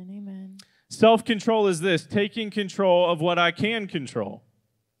 Amen, amen. Self-control is this, taking control of what I can control,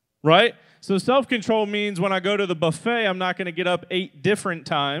 right? So self-control means when I go to the buffet, I'm not going to get up 8 different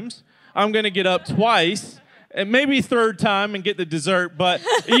times. I'm going to get up twice, And maybe third time and get the dessert, but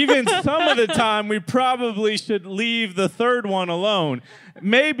even some of the time, we probably should leave the third one alone.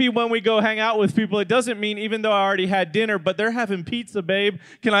 Maybe when we go hang out with people, it doesn't mean even though I already had dinner, but they're having pizza, babe.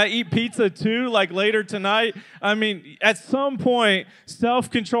 Can I eat pizza too, like later tonight? I mean, at some point,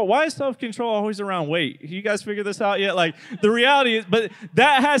 self-control. Why is self-control always around weight? You guys figure this out yet? Like, the reality is, but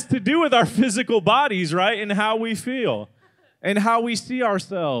that has to do with our physical bodies, right? And how we feel and how we see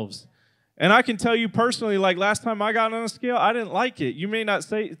ourselves. And I can tell you personally, like last time I got on a scale, I didn't like it. You may not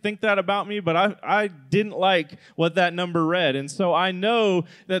think that about me, but I didn't like what that number read. And so I know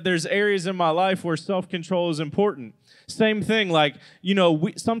that there's areas in my life where self-control is important. Same thing, like, you know,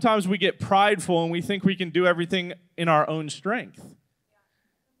 sometimes we get prideful and we think we can do everything in our own strength.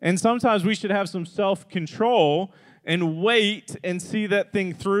 And sometimes we should have some self-control and wait and see that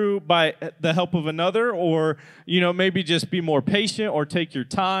thing through by the help of another, or, you know, maybe just be more patient or take your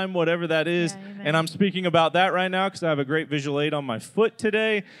time, whatever that is. Yeah, and I'm speaking about that right now because I have a great visual aid on my foot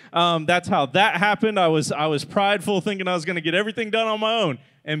today. That's how that happened. I was prideful, thinking I was going to get everything done on my own.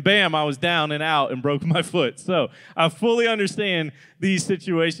 And bam, I was down and out and broke my foot. So I fully understand these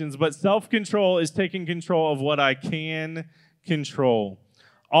situations, but self-control is taking control of what I can control.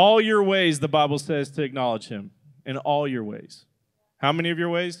 All your ways, the Bible says, to acknowledge him. In all your ways. How many of your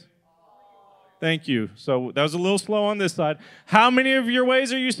ways? Thank you. So that was a little slow on this side. How many of your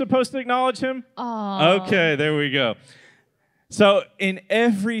ways are you supposed to acknowledge him? Aww. Okay, there we go. So in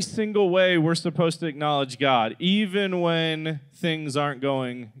every single way, we're supposed to acknowledge God, even when things aren't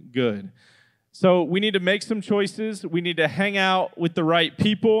going good. So we need to make some choices. We need to hang out with the right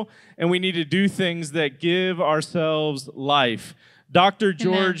people, and we need to do things that give ourselves life. Dr.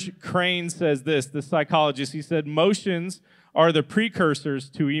 George Crane says this, the psychologist. He said, motions are the precursors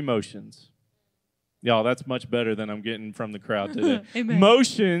to emotions. Y'all, that's much better than I'm getting from the crowd today.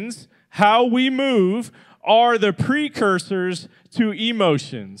 Motions, how we move, are the precursors to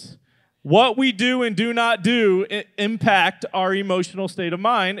emotions. What we do and do not do impact our emotional state of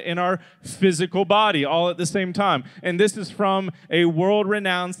mind and our physical body all at the same time. And this is from a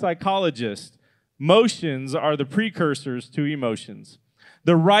world-renowned psychologist. Motions are the precursors to emotions.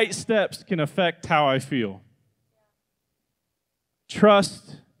 The right steps can affect how I feel.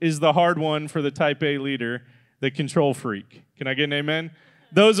 Trust is the hard one for the type A leader, the control freak. Can I get an amen?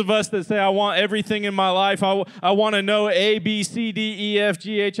 Those of us that say, I want everything in my life. I want to know A, B, C, D, E, F,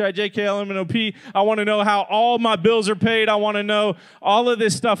 G, H, I, J, K, L, M, N, O, P. I want to know how all my bills are paid. I want to know all of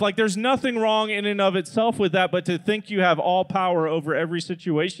this stuff. Like, there's nothing wrong in and of itself with that, but to think you have all power over every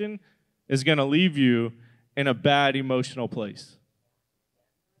situation is going to leave you in a bad emotional place.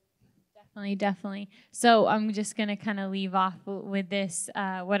 Definitely. So I'm just going to kind of leave off with this,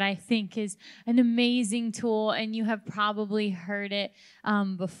 what I think is an amazing tool, and you have probably heard it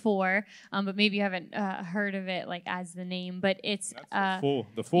before, but maybe you haven't heard of it like as the name, but it's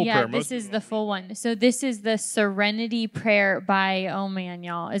the full yeah, prayer. This is the full one. So this is the Serenity Prayer by, oh man,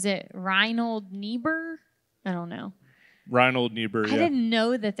 y'all, is it Reinhold Niebuhr? I don't know. Reinhold Niebuhr, yeah. I didn't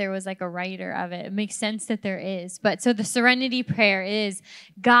know that there was like a writer of it. It makes sense that there is. But so the Serenity Prayer is,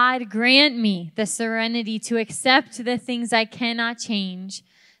 God, grant me the serenity to accept the things I cannot change,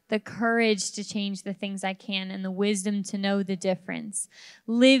 the courage to change the things I can, and the wisdom to know the difference.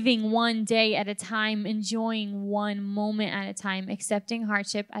 Living one day at a time, enjoying one moment at a time, accepting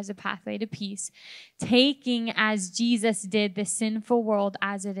hardship as a pathway to peace, taking as Jesus did the sinful world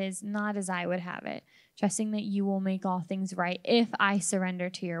as it is, not as I would have it. Trusting that you will make all things right if I surrender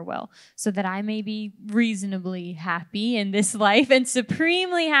to your will, so that I may be reasonably happy in this life and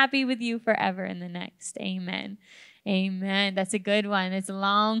supremely happy with you forever in the next. Amen. Amen. That's a good one. It's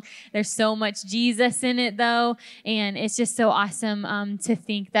long. There's so much Jesus in it, though, and it's just so awesome to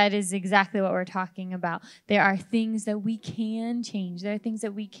think that is exactly what we're talking about. There are things that we can change. There are things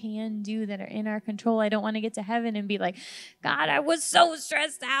that we can do that are in our control. I don't want to get to heaven and be like, God, I was so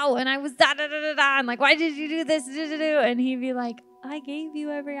stressed out, and I was da-da-da-da-da, and like, why did you do this? And he'd be like, I gave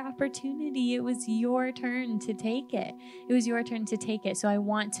you every opportunity. It was your turn to take it. It was your turn to take it. So I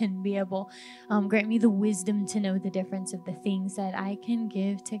want to be able, grant me the wisdom to know the difference of the things that I can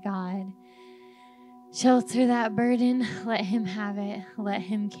give to God. Shelter that burden. Let him have it. Let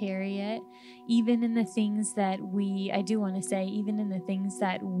him carry it. Even in the things that even in the things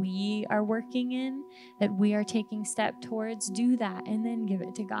that we are working in, that we are taking step towards, do that and then give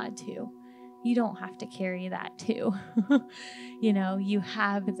it to God too. You don't have to carry that too. You know, you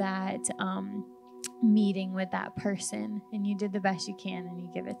have that meeting with that person and you did the best you can and you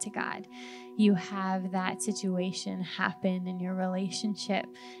give it to God. You have that situation happen in your relationship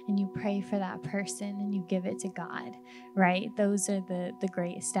and you pray for that person and you give it to God, right? Those are the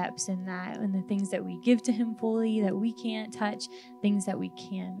great steps in that, and the things that we give to him fully that we can't touch, things that we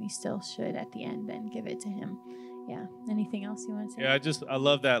can, we still should at the end then give it to him. Yeah. Anything else you want to say? Yeah, I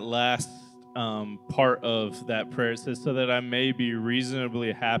love that last part of that prayer. It says, so that I may be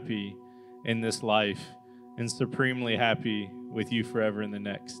reasonably happy in this life and supremely happy with you forever in the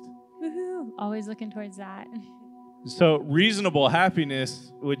next. Woohoo! Always looking towards that. So reasonable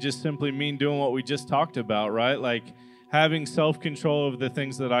happiness would just simply mean doing what we just talked about, right? Like having self-control of the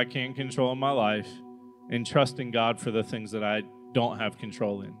things that I can't control in my life and trusting God for the things that I don't have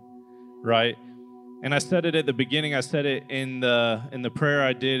control in, right? And I said it at the beginning. I said it in the prayer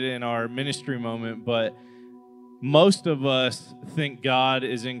I did in our ministry moment, but most of us think God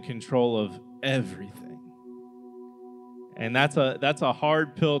is in control of everything. And that's a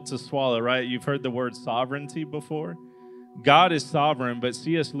hard pill to swallow, right? You've heard the word sovereignty before. God is sovereign, but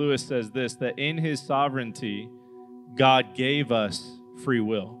C.S. Lewis says this, that in his sovereignty, God gave us free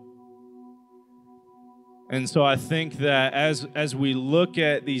will. And so I think that as we look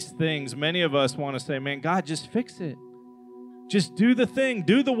at these things, many of us want to say, man, God, just fix it. Just do the thing,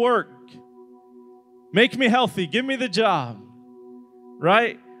 do the work. Make me healthy, give me the job,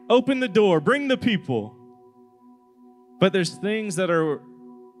 right? Open the door, bring the people. But there's things that are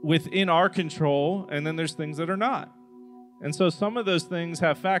within our control, and then there's things that are not. And so some of those things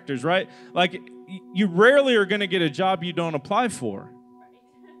have factors, right? Like you rarely are going to get a job you don't apply for.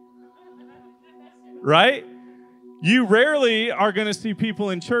 Right? You rarely are going to see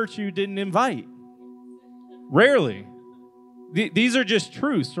people in church you didn't invite. Rarely. These are just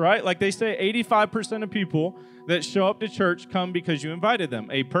truths, right? Like they say 85% of people that show up to church come because you invited them.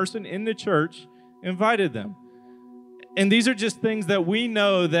 A person in the church invited them. And these are just things that we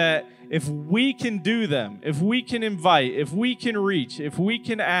know that if we can do them, if we can invite, if we can reach, if we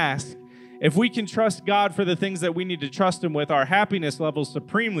can ask, if we can trust God for the things that we need to trust him with, our happiness level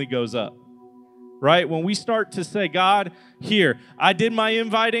supremely goes up. Right? When we start to say, God, here, I did my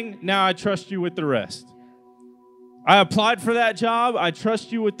inviting, now I trust you with the rest. I applied for that job, I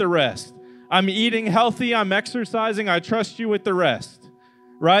trust you with the rest. I'm eating healthy, I'm exercising, I trust you with the rest.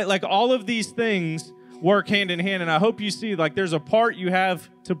 Right? Like all of these things work hand in hand, and I hope you see, like there's a part you have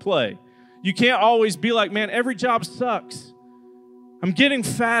to play. You can't always be like, man, every job sucks. I'm getting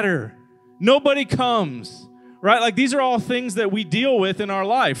fatter. Nobody comes. Right? Like these are all things that we deal with in our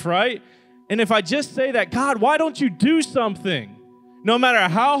life, right? And if I just say that, God, why don't you do something? No matter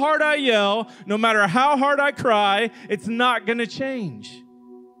how hard I yell, no matter how hard I cry, it's not going to change.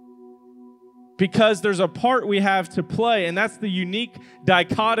 Because there's a part we have to play, and that's the unique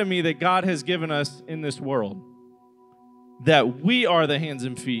dichotomy that God has given us in this world. That we are the hands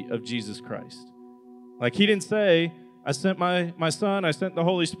and feet of Jesus Christ. Like he didn't say, I sent my son, I sent the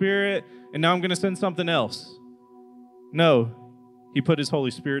Holy Spirit, and now I'm going to send something else. No, he put his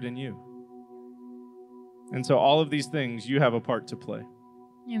Holy Spirit in you. And so all of these things, you have a part to play.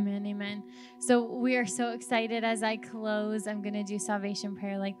 Amen, amen. So we are so excited as I close. I'm going to do salvation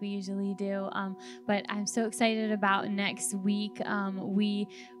prayer like we usually do. But I'm so excited about next week.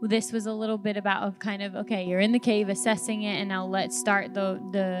 This was a little bit about kind of, okay, you're in the cave assessing it, and now let's start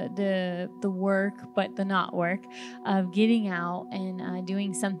the work, but the not work of getting out and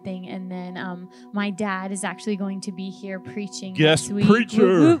doing something. And then my dad is actually going to be here preaching Guest next week. preacher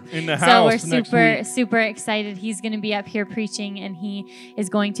Whoop, whoop. in the So house we're super excited. He's going to be up here preaching, and he is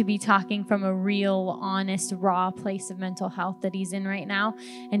going to be talking from a real, honest, raw place of mental health that he's in right now.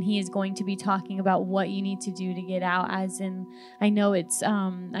 And he is going to be talking about what you need to do to get out, as in, I know it's,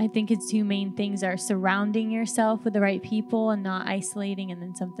 I think his two main things are surrounding yourself with the right people and not isolating, and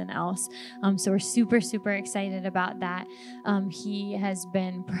then something else. So we're super excited about that. He has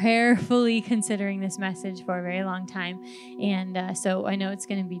been prayerfully considering this message for a very long time. And so I know it's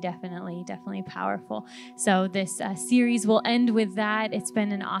going to be definitely powerful. So this series will end with that. It's been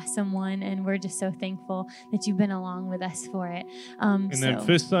an awesome one, and we're just so thankful that you've been along with us for it. Then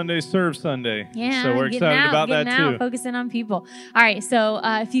Fifth Sunday, Serve Sunday. Yeah, so we're excited about that too. Focusing on people. All right, so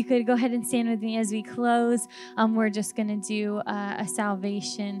if you could go ahead and stand with me as we close. We're just going to do a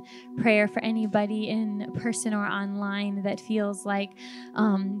salvation prayer for anybody in person or online that feels like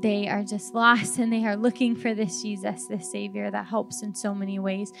they are just lost and they are looking for this Jesus, this Savior that helps in so many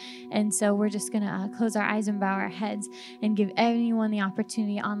ways. And so we're just going to close our eyes and bow our heads and give everyone the opportunity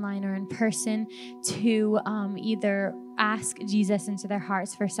opportunity online or in person to either ask Jesus into their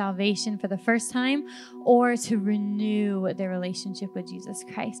hearts for salvation for the first time or to renew their relationship with Jesus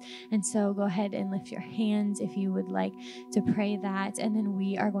Christ. And so go ahead and lift your hands if you would like to pray that. And then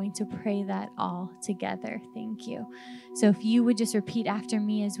we are going to pray that all together. Thank you. So if you would just repeat after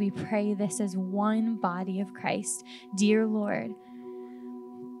me as we pray this as one body of Christ. Dear Lord,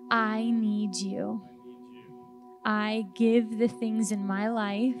 I need you. I give the things in my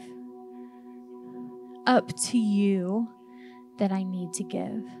life up to you that I need to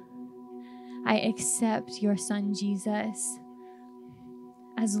give. I accept your Son, Jesus,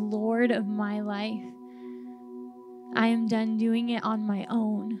 as Lord of my life. I am done doing it on my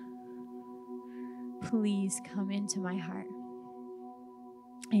own. Please come into my heart.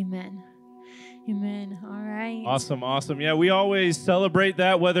 Amen. Amen. All right. Awesome. Yeah, we always celebrate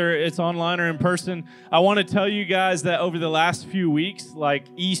that, whether it's online or in person. I want to tell you guys that over the last few weeks, like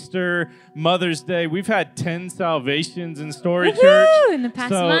Easter, Mother's Day, we've had 10 salvations in Story Church. In the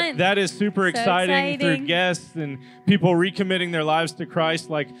past month. That is super exciting through guests and people recommitting their lives to Christ.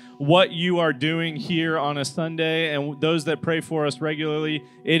 Like what you are doing here on a Sunday and those that pray for us regularly,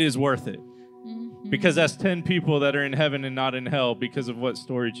 it is worth it. Mm-hmm. Because that's 10 people that are in heaven and not in hell because of what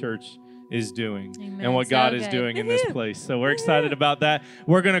Story Church is doing. Amen. And what God is doing in this place. So we're excited about that.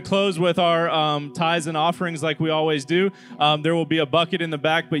 We're going to close with our tithes and offerings like we always do. There will be a bucket in the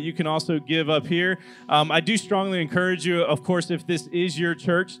back, but you can also give up here. I do strongly encourage you, of course, if this is your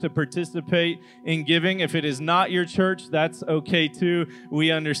church, to participate in giving. If it is not your church, that's okay too.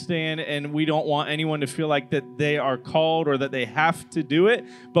 We understand, and we don't want anyone to feel like that they are called or that they have to do it,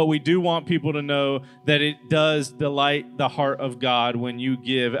 but we do want people to know that it does delight the heart of God when you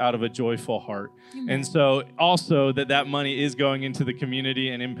give out of a joyful heart. Amen. And so also that money is going into the community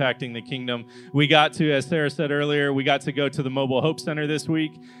and impacting the kingdom. We got to, as Sarah said earlier, we got to go to the Mobile Hope Center this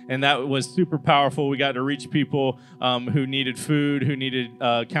week, and that was super powerful. We got to reach people who needed food, who needed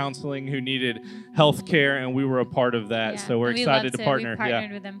counseling, who needed health care, and we were a part of that. Yeah. So we're excited to partner. We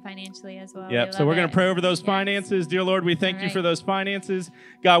partnered with them financially as well. Yep. So we're going to pray over those finances. Dear Lord, we thank you for those finances.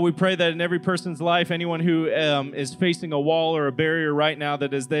 God, we pray that in every person's life, anyone who is facing a wall or a barrier right now,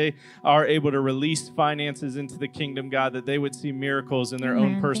 that as they are able to release finances into the kingdom, God, that they would see miracles in their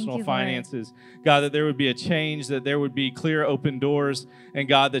own personal finances. Lord. God, that there would be a change, that there would be clear open doors, and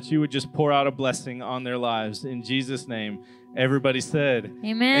God, that you would just pour out a blessing on their lives. In Jesus' name, everybody said,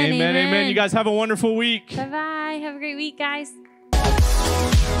 Amen. Amen. Amen. You guys have a wonderful week. Bye-bye. Have a great week, guys.